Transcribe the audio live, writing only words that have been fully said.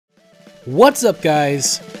What's up,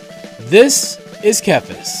 guys? This is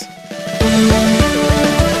TheKephas.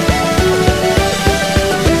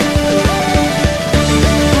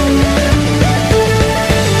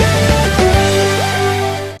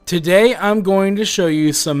 Today I'm going to show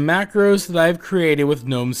you some macros that I've created with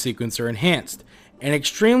GNOME Sequencer Enhanced, an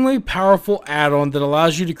extremely powerful add-on that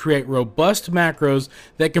allows you to create robust macros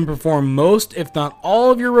that can perform most, if not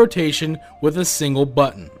all, of your rotation with a single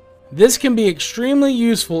button. This can be extremely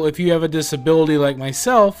useful if you have a disability like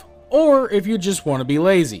myself, or if you just want to be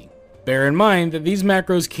lazy. Bear in mind that these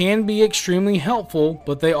macros can be extremely helpful,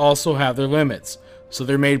 but they also have their limits, so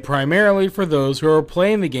they're made primarily for those who are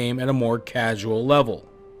playing the game at a more casual level.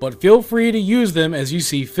 But feel free to use them as you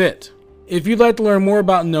see fit. If you'd like to learn more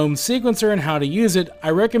about GNOME Sequencer and how to use it,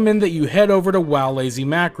 I recommend that you head over to Wow Lazy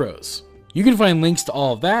Macros. You can find links to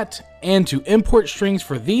all of that, and to import strings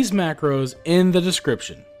for these macros in the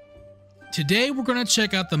description. Today we're going to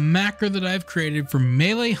check out the macro that I've created for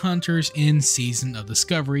melee hunters in Season of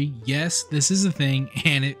Discovery. Yes, this is a thing,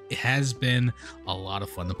 and it has been a lot of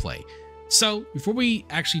fun to play. So before we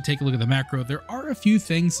actually take a look at the macro, there are a few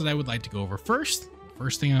things that I would like to go over first.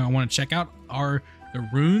 First thing I want to check out are the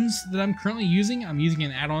runes that I'm currently using. I'm using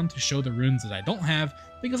an add-on to show the runes that I don't have,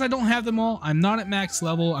 because I don't have them all. I'm not at max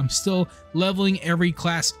level. I'm still leveling every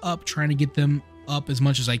class up, trying to get them up as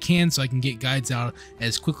much as I can so I can get guides out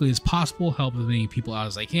as quickly as possible, help as many people out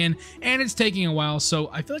as I can, and it's taking a while, so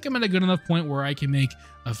I feel like I'm at a good enough point where I can make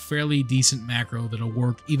a fairly decent macro that'll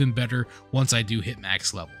work even better once I do hit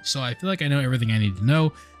max level. So I feel like I know everything I need to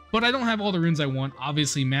know, but I don't have all the runes I want.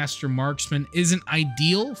 Obviously, Master Marksman isn't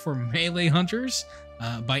ideal for melee hunters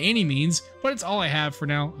by any means, but it's all I have for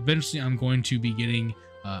now. Eventually, I'm going to be getting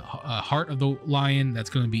a Heart of the Lion. That's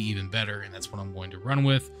going to be even better, and that's what I'm going to run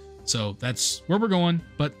with. So that's where we're going,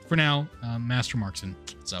 but for now, Master Marksman.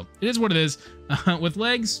 So it is what it is. With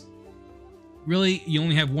legs, really, you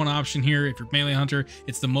only have one option here. If you're melee hunter,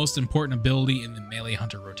 it's the most important ability in the melee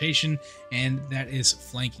hunter rotation, and that is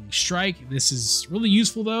Flanking Strike. This is really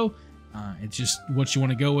useful, though. It's just what you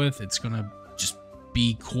want to go with. It's going to just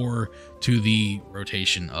be core to the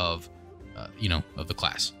rotation of, of the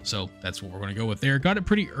class. So that's what we're going to go with there. Got it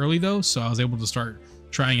pretty early, though, so I was able to start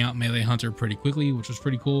trying out melee hunter pretty quickly, which was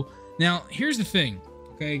pretty cool. Now, here's the thing,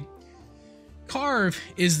 okay? Carve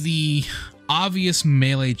is the obvious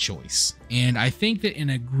melee choice, and I think that in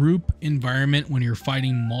a group environment when you're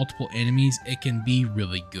fighting multiple enemies, it can be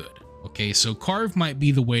really good. Okay, so Carve might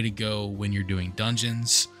be the way to go when you're doing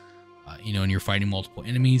dungeons, and you're fighting multiple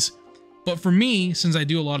enemies. But for me, since I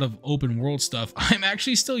do a lot of open world stuff, I'm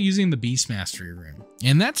actually still using the Beast Mastery rune,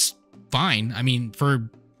 and that's fine. I mean,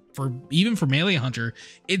 even for melee hunter,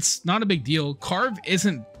 it's not a big deal. Carve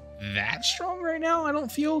isn't that strong right now, I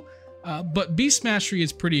don't feel, but Beast Mastery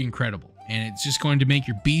is pretty incredible, and it's just going to make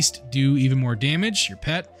your beast do even more damage, your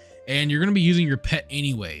pet, and you're going to be using your pet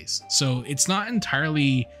anyways, so it's not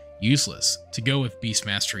entirely useless to go with Beast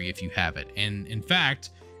Mastery if you have it. And in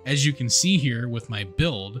fact, as you can see here with my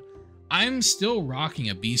build, I'm still rocking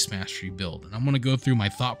a Beast Mastery build, and I'm going to go through my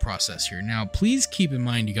thought process here. Now, please keep in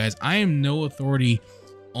mind, you guys, I am no authority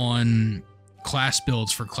on class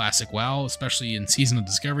builds for classic WoW, especially in Season of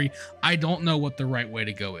Discovery. I don't know what the right way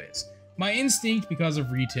to go is. My instinct, because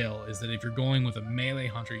of retail, is that if you're going with a melee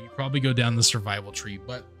hunter, you probably go down the survival tree,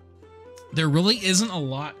 but there really isn't a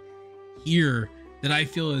lot here that I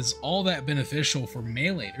feel is all that beneficial for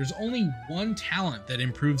melee. There's only one talent that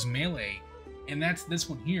improves melee, and that's this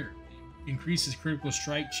one here. It increases critical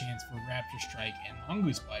strike chance for Raptor Strike and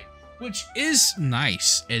Mongoose Bite, which is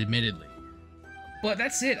nice, admittedly. But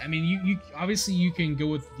that's it. I mean, you obviously you can go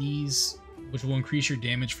with these, which will increase your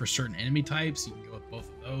damage for certain enemy types. You can go with both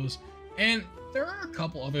of those. And there are a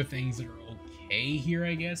couple other things that are okay here,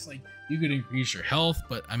 I guess. Like, you could increase your health,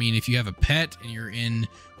 but I mean, if you have a pet and you're in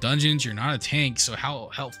dungeons, you're not a tank, so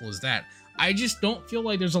how helpful is that? I just don't feel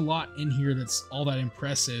like there's a lot in here that's all that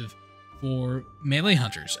impressive for melee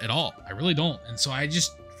hunters at all. I really don't. And so I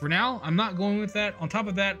just, for now, I'm not going with that. On top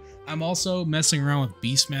of that, I'm also messing around with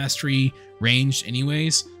Beast Mastery ranged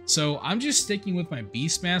anyways. So I'm just sticking with my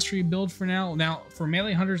Beast Mastery build for now. Now, for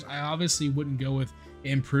melee hunters, I obviously wouldn't go with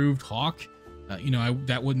Improved Hawk.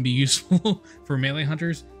 That wouldn't be useful for melee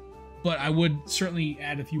hunters. But I would certainly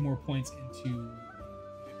add a few more points into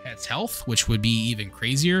my pet's health, which would be even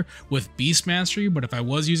crazier with Beast Mastery. But if I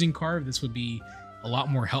was using Carve, this would be a lot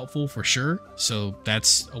more helpful for sure. So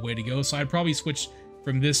that's a way to go. So I'd probably switch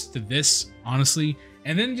from this to this, honestly,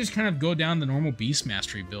 and then just kind of go down the normal Beast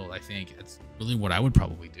Mastery build. I think that's really what I would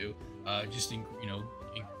probably do. Just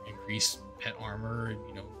increase pet armor,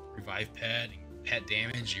 revive pet, pet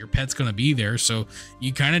damage. Your pet's gonna be there, so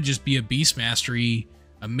you kind of just be a Beast Mastery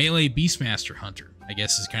a melee Beastmaster hunter, I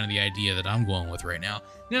guess is kind of the idea that I'm going with right now.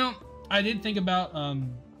 Now, I did think about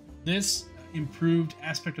this improved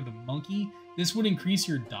aspect of the monkey. This would increase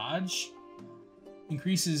your dodge,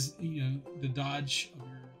 increases the dodge of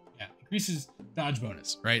your, increases dodge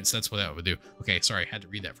bonus, right? So that's what that would do. Okay, sorry, I had to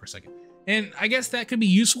read that for a second. And I guess that could be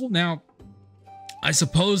useful. Now, I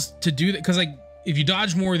suppose to do that, because like if you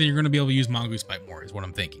dodge more, then you're going to be able to use Mongoose Bite more, is what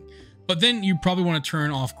I'm thinking. But then you probably want to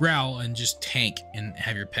turn off Growl and just tank and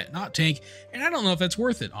have your pet not tank. And I don't know if that's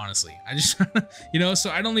worth it, honestly. I just, so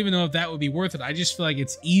I don't even know if that would be worth it. I just feel like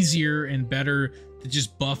it's easier and better to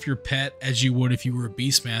just buff your pet as you would if you were a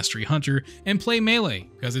Beast Mastery hunter and play melee,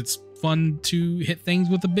 because it's fun to hit things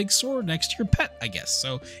with a big sword next to your pet, I guess.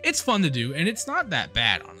 So it's fun to do, and it's not that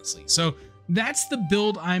bad, honestly. So that's the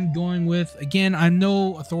build I'm going with. Again, I'm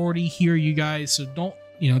no authority here, you guys, so don't,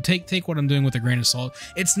 take what I'm doing with a grain of salt.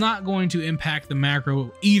 It's not going to impact the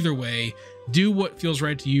macro either way. Do what feels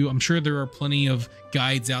right to you. I'm sure there are plenty of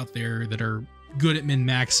guides out there that are good at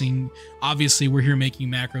min-maxing. Obviously, we're here making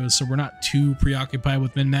macros, so we're not too preoccupied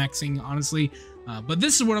with min-maxing, honestly. But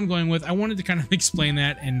this is what I'm going with. I wanted to kind of explain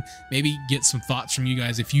that and maybe get some thoughts from you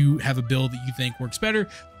guys. If you have a build that you think works better,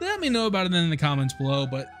 let me know about it in the comments below.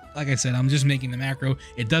 But like I said, I'm just making the macro.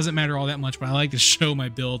 It doesn't matter all that much, but I like to show my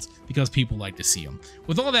builds because people like to see them.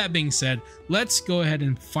 With all that being said, let's go ahead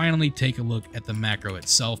and finally take a look at the macro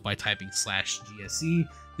itself by typing /GSE.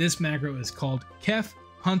 This macro is called Kef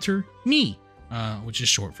Hunter Me, which is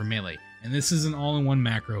short for melee. And this is an all-in-one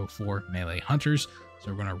macro for melee hunters. So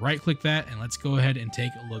we're going to right click that and let's go ahead and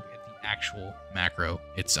take a look at the actual macro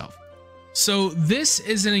itself. So this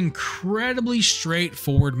is an incredibly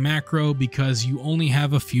straightforward macro because you only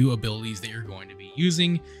have a few abilities that you're going to be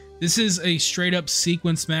using. This is a straight up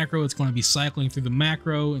sequence macro. It's going to be cycling through the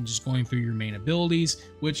macro and just going through your main abilities,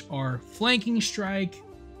 which are Flanking Strike,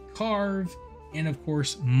 Carve, and of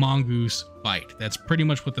course Mongoose Bite. That's pretty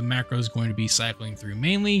much what the macro is going to be cycling through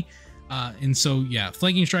mainly. And so, yeah,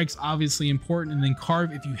 Flanking Strike's obviously important, and then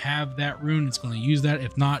Carve, if you have that rune, it's going to use that.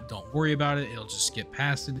 If not, don't worry about it. It'll just get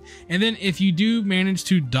past it. And then if you do manage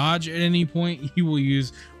to dodge at any point, you will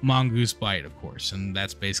use Mongoose Bite, of course, and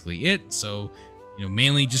that's basically it. So,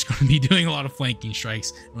 mainly just going to be doing a lot of Flanking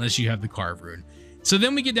Strikes unless you have the Carve rune. So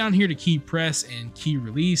then we get down here to Key Press and Key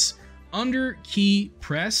Release. Under Key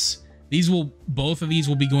Press, both of these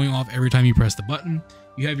will be going off every time you press the button.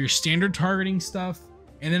 You have your standard targeting stuff.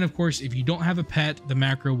 And then, of course, if you don't have a pet, the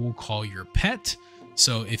macro will call your pet.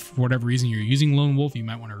 So if for whatever reason you're using Lone Wolf, you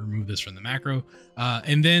might want to remove this from the macro.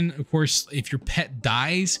 And then, of course, if your pet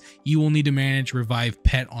dies, you will need to manage Revive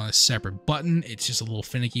Pet on a separate button. It's just a little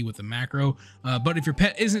finicky with the macro. But if your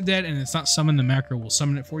pet isn't dead and it's not summoned, the macro will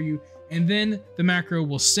summon it for you. And then the macro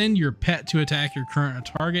will send your pet to attack your current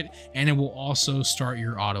target, and it will also start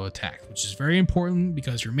your auto attack, which is very important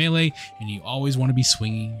because you're melee and you always want to be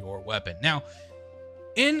swinging your weapon. Now,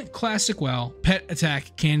 in Classic WoW, pet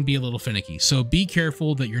attack can be a little finicky, so be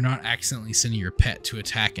careful that you're not accidentally sending your pet to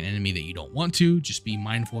attack an enemy that you don't want to. Just be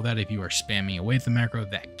mindful of that. If you are spamming away at the macro,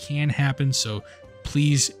 that can happen, so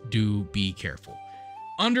please do be careful.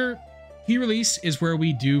 Under Key Release is where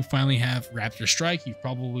we do finally have Raptor Strike. You've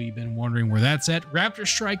probably been wondering where that's at. Raptor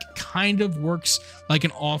Strike kind of works like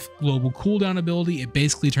an off global cooldown ability. It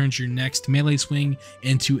basically turns your next melee swing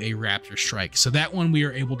into a Raptor Strike. So that one we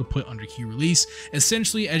are able to put under Key Release.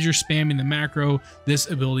 Essentially, as you're spamming the macro, this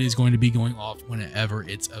ability is going to be going off whenever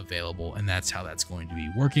it's available, and that's how that's going to be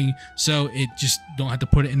working. So it just don't have to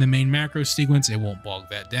put it in the main macro sequence. It won't bog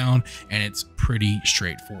that down, and it's pretty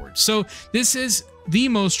straightforward. So this is the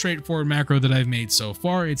most straightforward macro that I've made so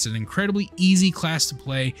far. It's an incredibly easy class to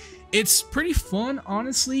play. It's pretty fun,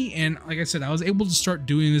 honestly, and like I said, I was able to start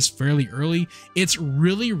doing this fairly early. It's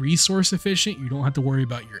really resource efficient. You don't have to worry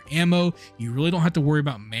about your ammo. You really don't have to worry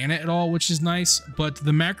about mana at all, which is nice, but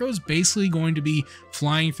the macro is basically going to be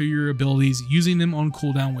flying through your abilities, using them on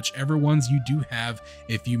cooldown, whichever ones you do have.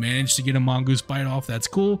 If you manage to get a Mongoose Bite off, that's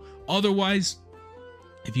cool. Otherwise,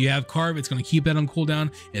 if you have Carve, it's going to keep that on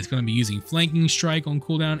cooldown. It's going to be using Flanking Strike on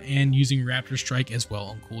cooldown and using Raptor Strike as well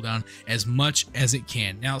on cooldown as much as it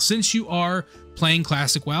can. Now, since you are playing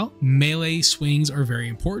Classic WoW, melee swings are very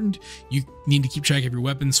important. You need to keep track of your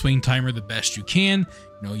weapon swing timer the best you can.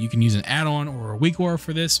 You can use an add-on or a weak aura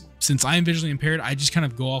for this. Since I'm visually impaired, I just kind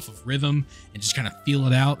of go off of rhythm and just kind of feel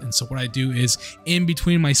it out. And so what I do is in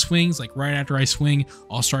between my swings, like right after I swing,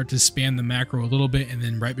 I'll start to spam the macro a little bit. And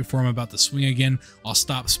then right before I'm about to swing again, I'll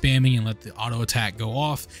stop spamming and let the auto attack go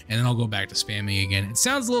off. And then I'll go back to spamming again. It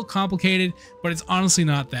sounds a little complicated, but it's honestly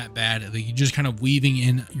not that bad. You're just kind of weaving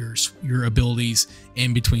in your ability release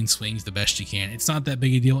in between swings the best you can. It's not that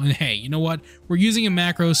big a deal. And hey, you know what? We're using a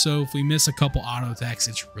macro, so if we miss a couple auto attacks,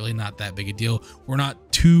 it's really not that big a deal. We're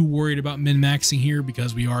not too worried about min-maxing here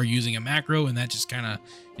because we are using a macro, and that just kind of,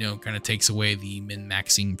 you know, kind of takes away the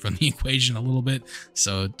min-maxing from the equation a little bit.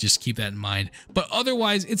 So just keep that in mind. But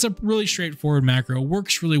otherwise, it's a really straightforward macro.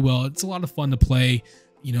 Works really well. It's a lot of fun to play.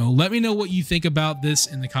 You know, let me know what you think about this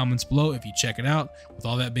in the comments below if you check it out. With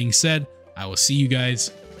all that being said, I will see you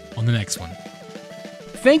guys on the next one.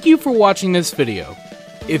 Thank you for watching this video.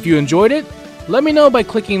 If you enjoyed it, let me know by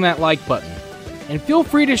clicking that like button. And feel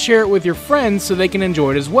free to share it with your friends so they can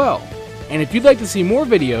enjoy it as well. And if you'd like to see more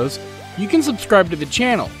videos, you can subscribe to the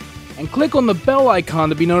channel and click on the bell icon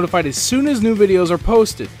to be notified as soon as new videos are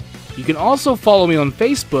posted. You can also follow me on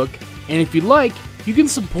Facebook, and if you'd like, you can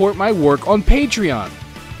support my work on Patreon.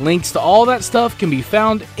 Links to all that stuff can be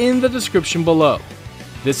found in the description below.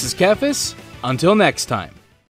 This is TheKephas. Until next time.